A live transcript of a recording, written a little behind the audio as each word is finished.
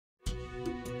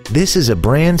This is a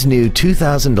brand new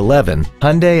 2011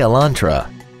 Hyundai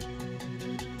Elantra.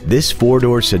 This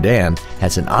four-door sedan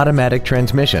has an automatic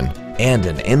transmission and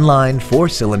an inline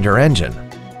four-cylinder engine.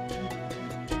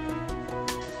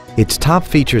 Its top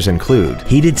features include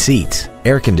heated seats,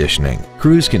 air conditioning,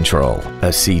 cruise control,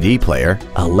 a CD player,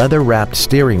 a leather-wrapped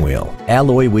steering wheel,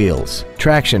 alloy wheels,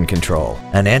 traction control,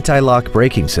 an anti-lock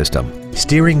braking system,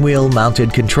 steering wheel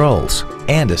mounted controls,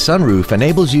 and a sunroof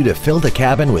enables you to fill the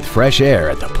cabin with fresh air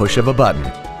at the push of a button.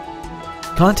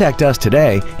 Contact us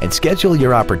today and schedule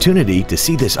your opportunity to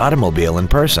see this automobile in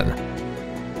person.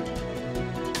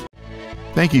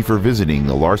 Thank you for visiting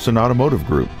the Larson Automotive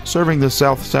Group, serving the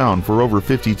South Sound for over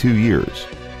 52 years.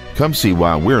 Come see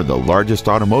why we're the largest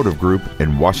automotive group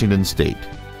in Washington State.